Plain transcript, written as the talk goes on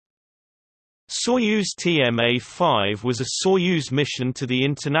Soyuz TMA-5 was a Soyuz mission to the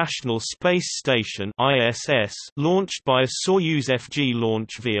International Space Station (ISS), launched by a Soyuz FG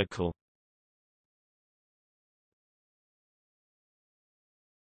launch vehicle.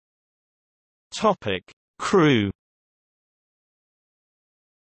 Topic: Crew.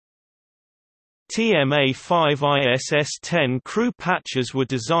 TMA-5 ISS-10 crew patches were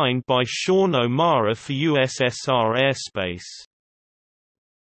designed by Sean O'Mara for USSR airspace.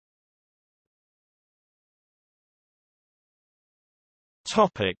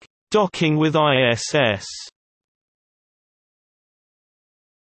 Topic: Docking with ISS.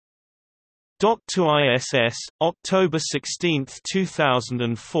 Docked to ISS, October 16,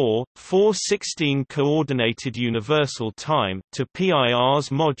 2004, 4:16 Coordinated Universal Time to PIR's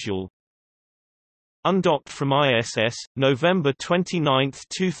module. Undocked from ISS, November 29,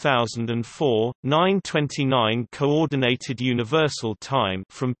 2004, 9:29 Coordinated Universal Time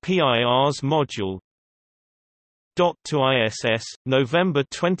from PIR's module. Docked to ISS, November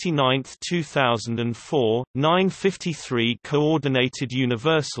 29, 2004, 9:53 Coordinated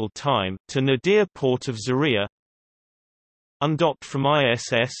Universal Time to Nadir Port of Zaria. Undocked from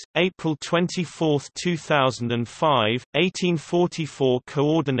ISS, April 24, 2005, 18:44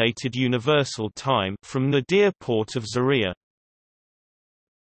 Coordinated Universal Time from Nadir Port of Zaria.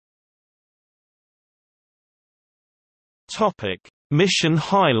 Topic: Mission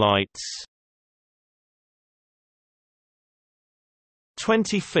highlights.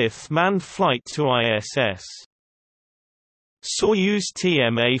 25th manned flight to ISS. Soyuz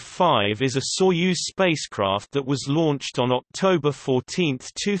TMA-5 is a Soyuz spacecraft that was launched on October 14,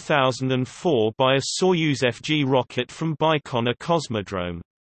 2004 by a Soyuz FG rocket from Baikonur Cosmodrome.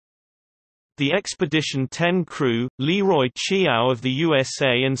 The Expedition 10 crew, Leroy Chiao of the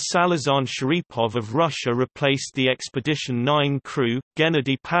USA and Salazar Sharipov of Russia, replaced the Expedition 9 crew,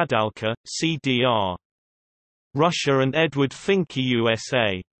 Gennady Padalka, CDR. Russia and Edward Finke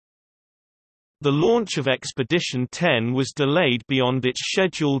USA. The launch of Expedition 10 was delayed beyond its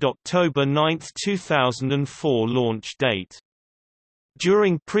scheduled October 9, 2004 launch date.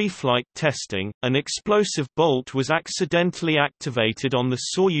 During pre-flight testing, an explosive bolt was accidentally activated on the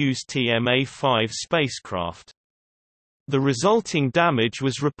Soyuz TMA-5 spacecraft. The resulting damage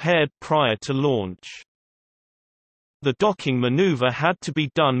was repaired prior to launch. The docking maneuver had to be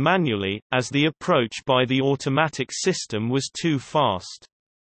done manually, as the approach by the automatic system was too fast.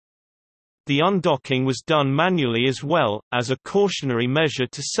 The undocking was done manually as well, as a cautionary measure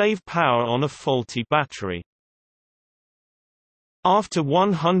to save power on a faulty battery. After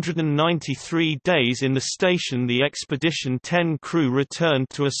 193 days in the station, the Expedition 10 crew returned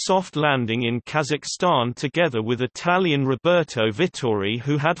to a soft landing in Kazakhstan together with Italian Roberto Vittori,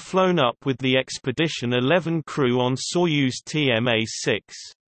 who had flown up with the Expedition 11 crew on Soyuz TMA-6.